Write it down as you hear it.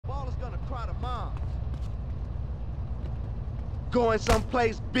cry to mom. Going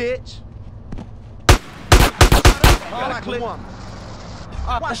someplace, bitch. All like a woman.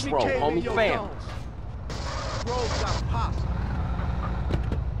 Let's roll, homie. Fam. Rose got pops.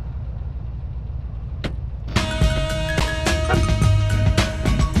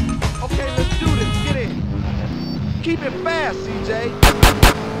 Okay, let's do this. Get in. Keep it fast, CJ.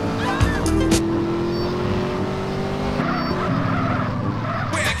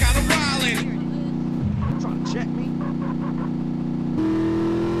 Check me.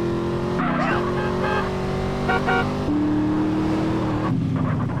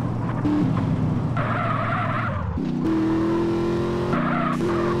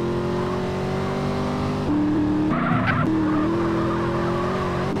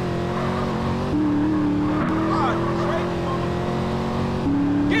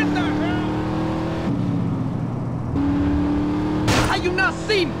 Get there, man! How you not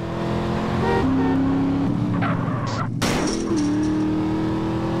see me?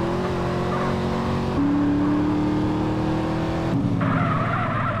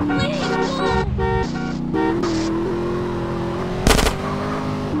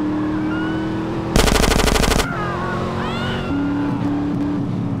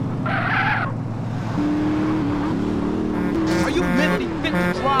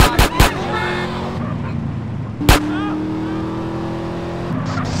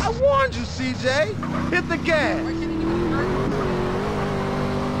 CJ, hit the gas.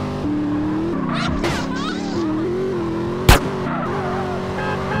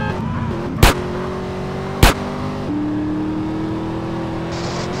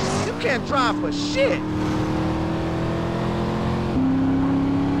 You can't drive for shit.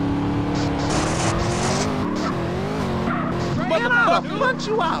 Man, I'll punch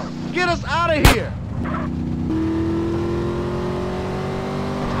you out. Get us out of here.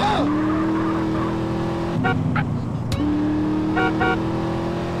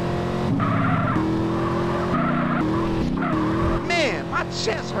 Man, my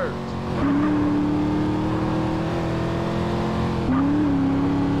chest hurts.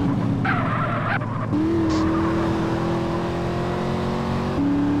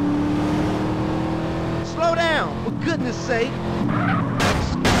 Slow down, for goodness sake.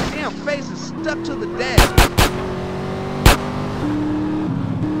 Damn face is stuck to the dash.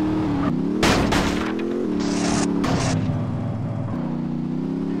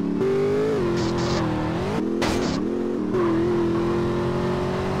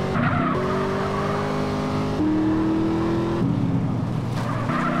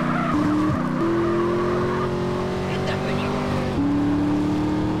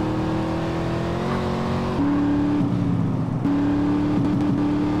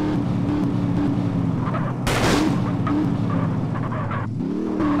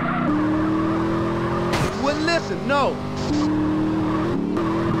 Listen, no.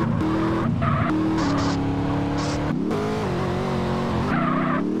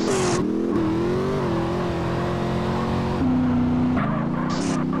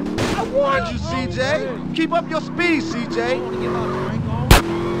 I warned you, CJ. Keep up your speed, CJ.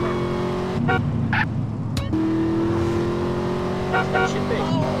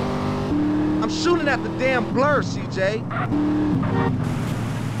 I'm shooting at the damn blur, CJ.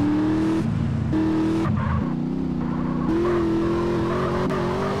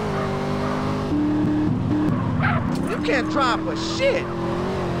 You can't drive for shit.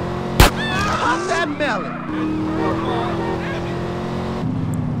 Pop that melon.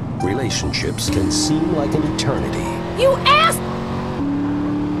 Relationships can seem like an eternity. You ass!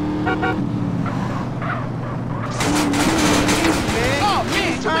 Oh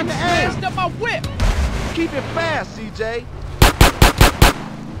man, time to aim. Up my whip. Keep it fast, CJ.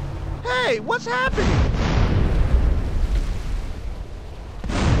 Hey, what's happening?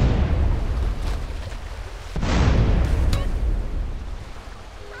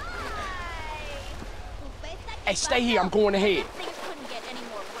 Hey, stay here. I'm going ahead. Things couldn't get any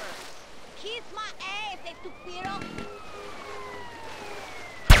more worse. Kiss my ass, estúpido.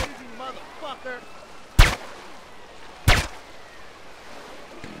 Crazy motherfucker.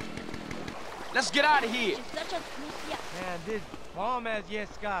 Let's get out of here. You're such a sucia. Man, this bomb ass yes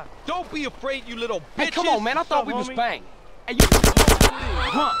guy. Don't be afraid, you little bitches. Hey, come on, man. I thought we was homie? bang. Hey, you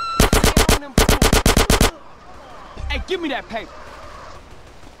huh? Hey, give me that paper.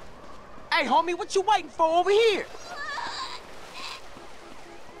 Hey, homie, what you waiting for over here?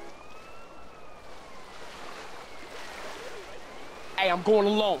 Hey, I'm going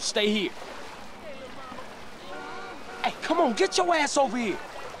alone. Stay here. Hey, come on, get your ass over here.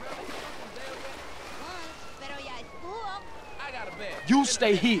 Pero ya estuvo. I got a bed. You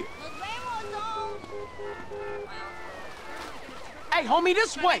stay here. Nos vemos. Hey, homie,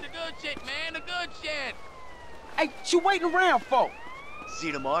 this way. The good shit, man, the good shit. Hey, what you waiting around for? See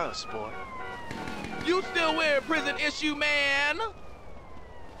you tomorrow, sport. You still wearing prison issue, man?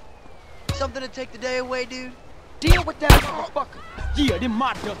 Something to take the day away, dude? Deal with that motherfucker. Yeah, them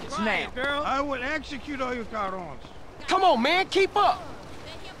my duckets now. Girl, I will execute all your carons. Come on, man, keep up.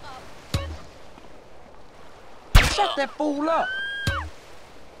 Shut that fool up.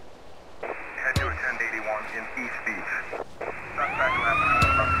 Head to a 1081 in East Beach. Suspect left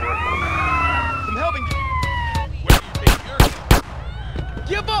on foot. Some helping. Where do you think you're?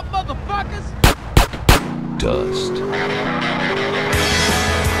 Give up, motherfuckers. Dust.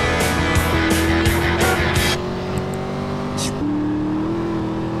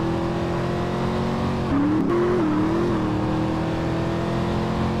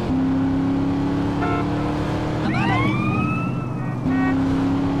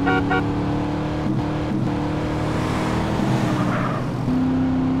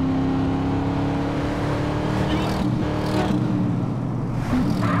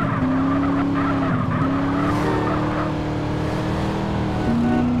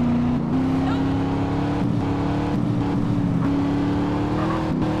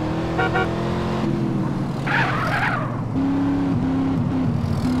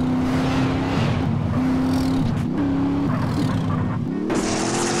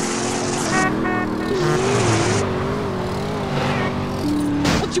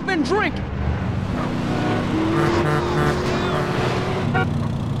 What you been drinking?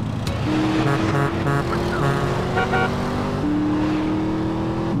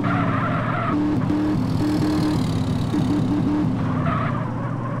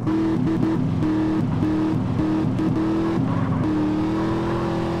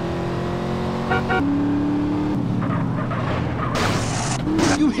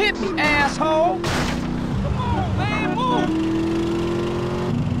 You hit me, asshole! Come on, man, move!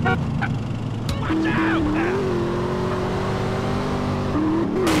 Watch out!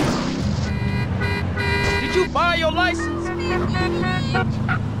 Did you buy your license? Would you mind moving along?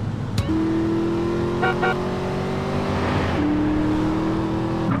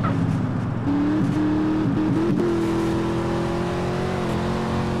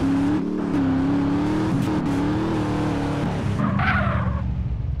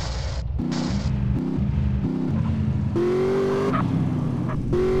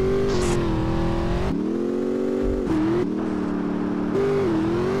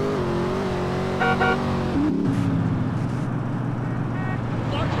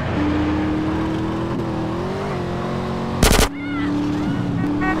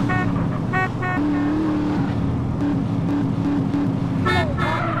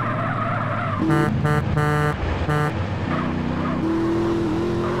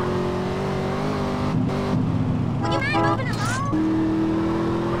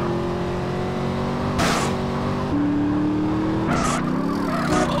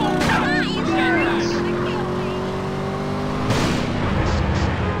 Come on, you guys. You're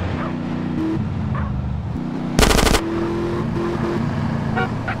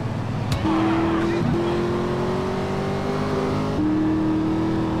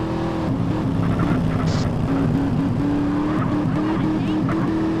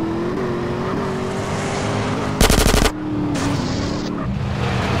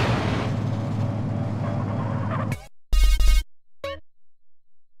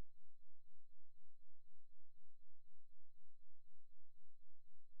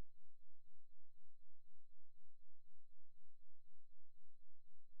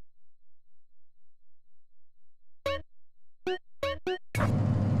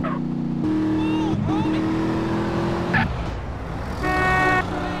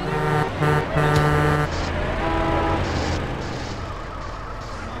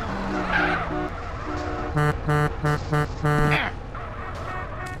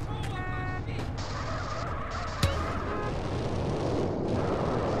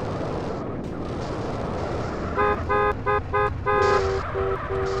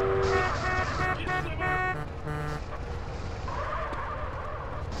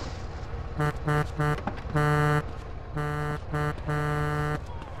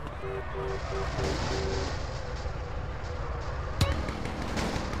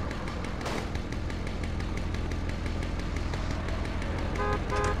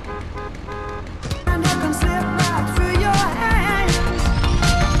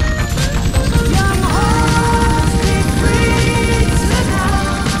gonna kill me.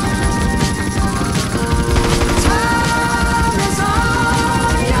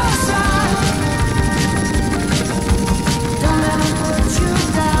 Don't let 'em put you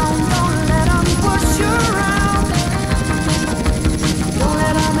down, don't let 'em push you around.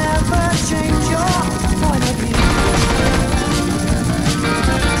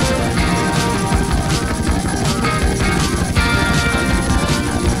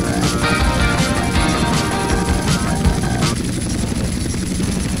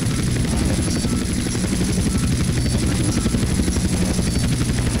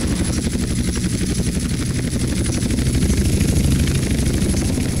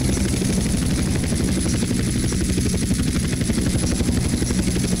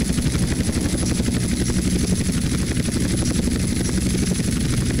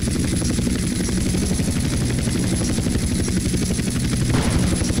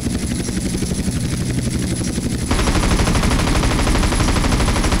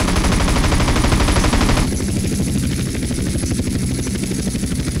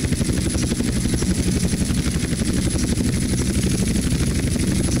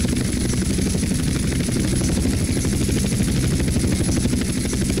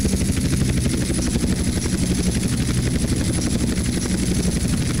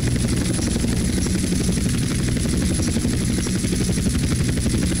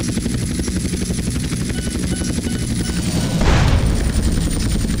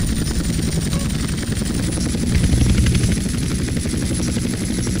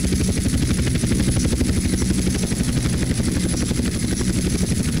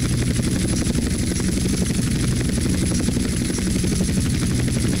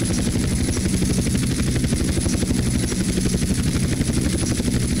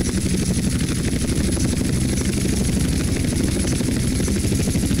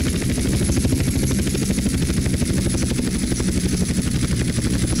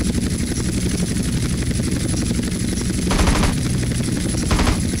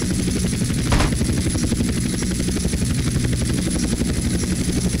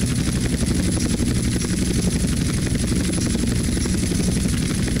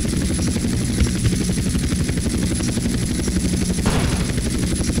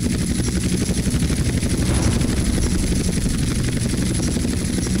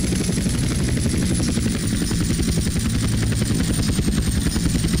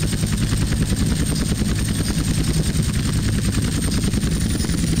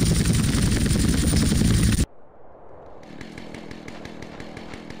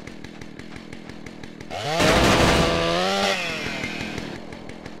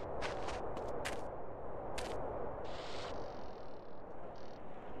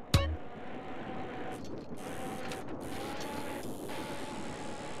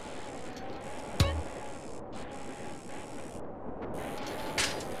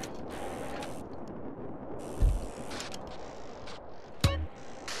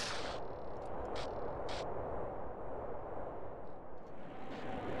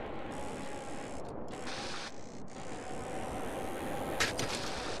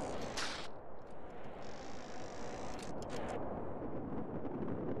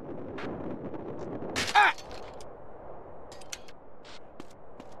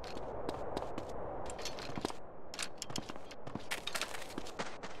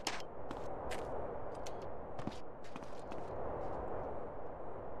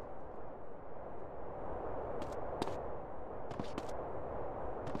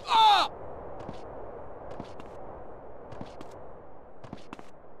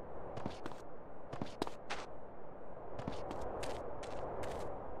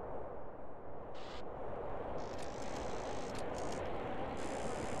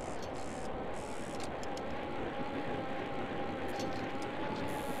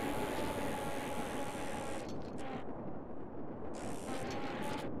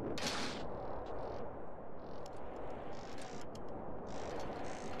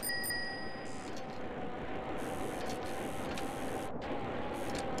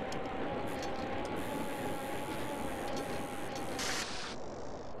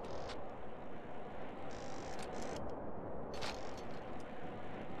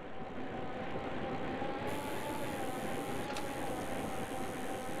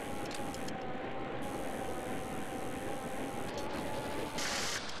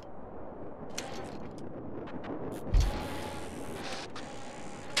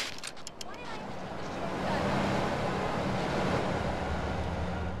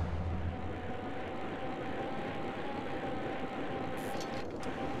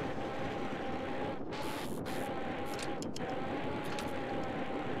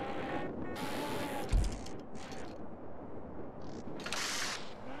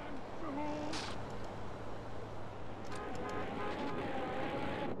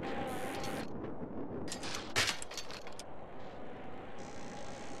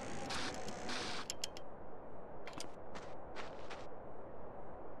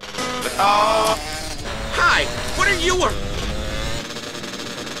 Hi, what are you?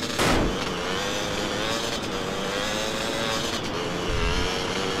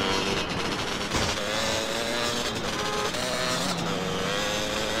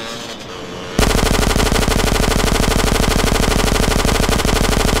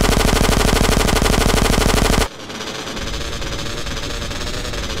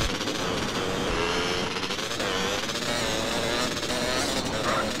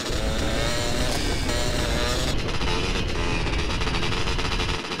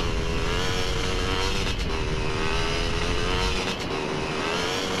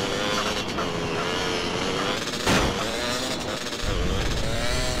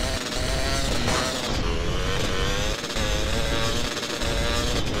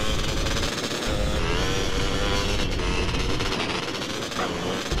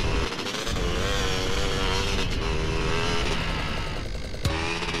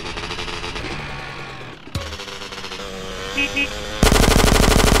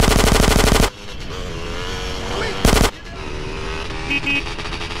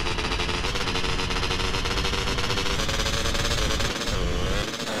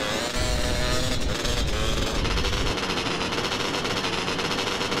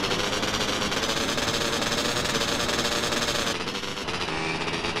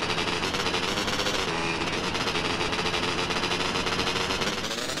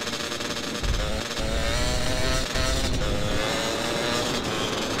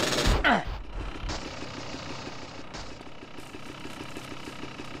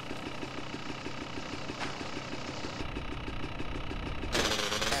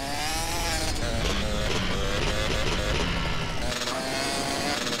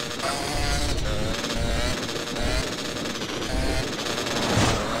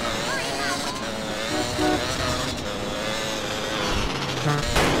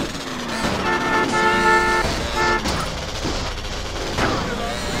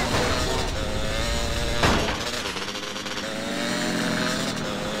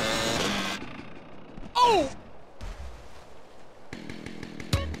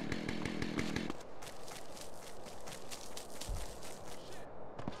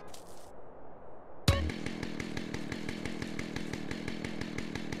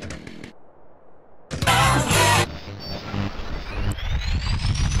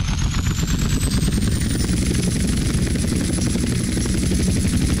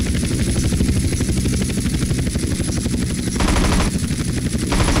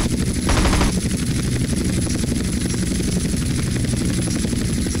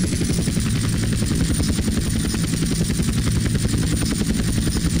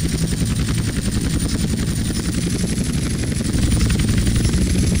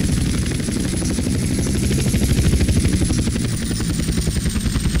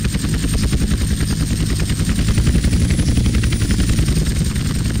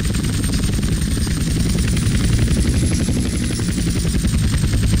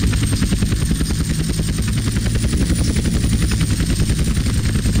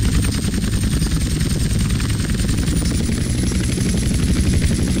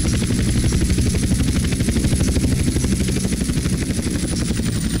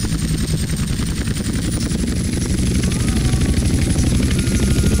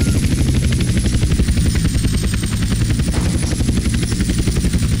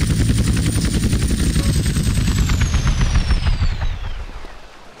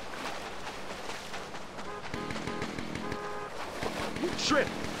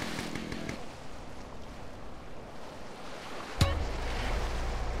 tripping.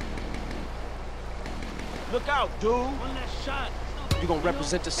 Look out, dude. One last shot. You gonna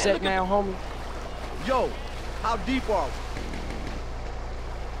represent the set now, homie? Yo, how deep are we?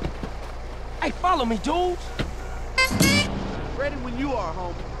 Hey, follow me, dudes. Ready when you are,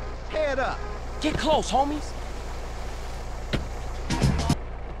 homie. Head up. Get close, homies.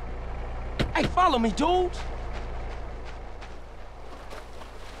 Hey, follow me, dudes.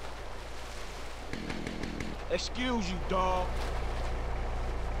 Excuse you, dog.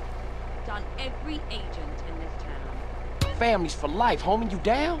 Done every agent in this town. Families for life, homie. You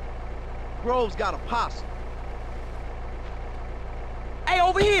down? Grove's got a posse. Hey,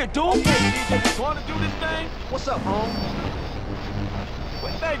 over here, dude. Okay, DJ, you wanna do this thing? What's up, home?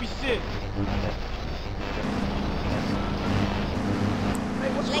 Quit babysitting.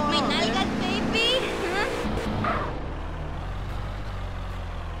 Hey, what's Like going my on, man? nalgas, baby? Huh?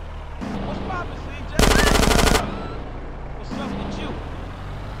 What's poppin', CJ? What's up with you?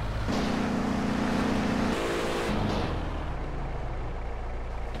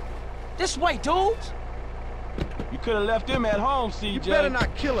 This way, dudes. You could have left him at home, CJ. You better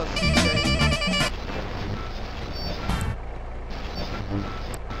not kill us, CJ.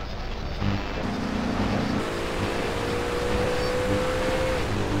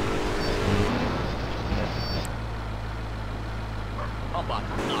 I'm about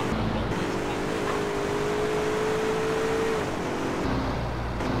to knock him on his head.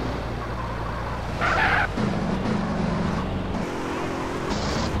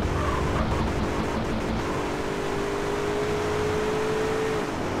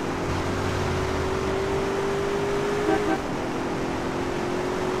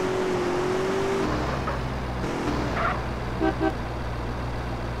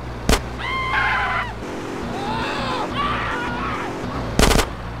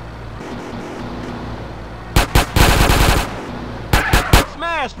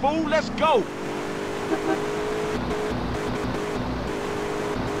 Smash, fool, let's go. You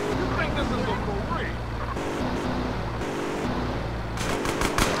think this is a parade?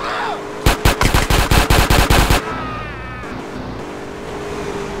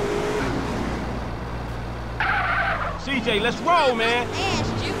 CJ, let's roll, man.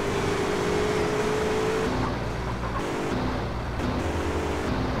 Asked you.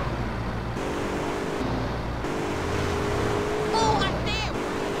 Oh, I damn.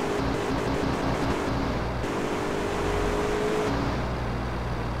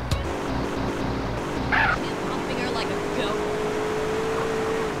 Pumping her like a goat.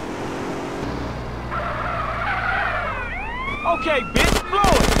 Okay, bitch, blow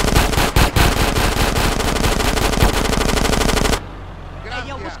it. Hey,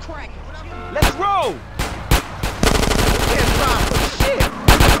 yo, what's cracking? Let's roll. Can't drive for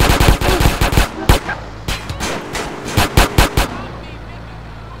shit.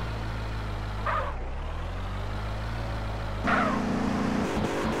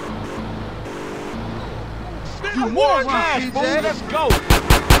 You moron, smash, fool, CJ. let's go.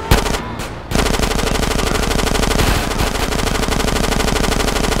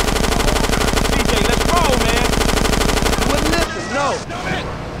 CJ, let's roll, man. Wouldn't listen, no.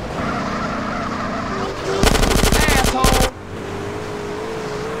 Asshole.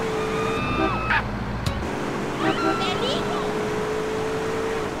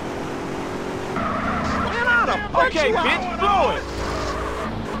 Man, I'd have put Okay, you bitch, out. blow it.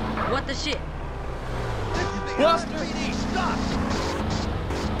 What the shit? Buster. 3D stuff.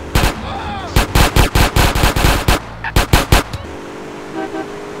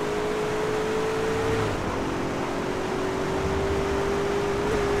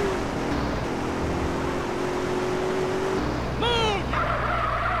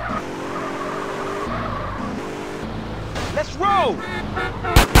 Let's roll.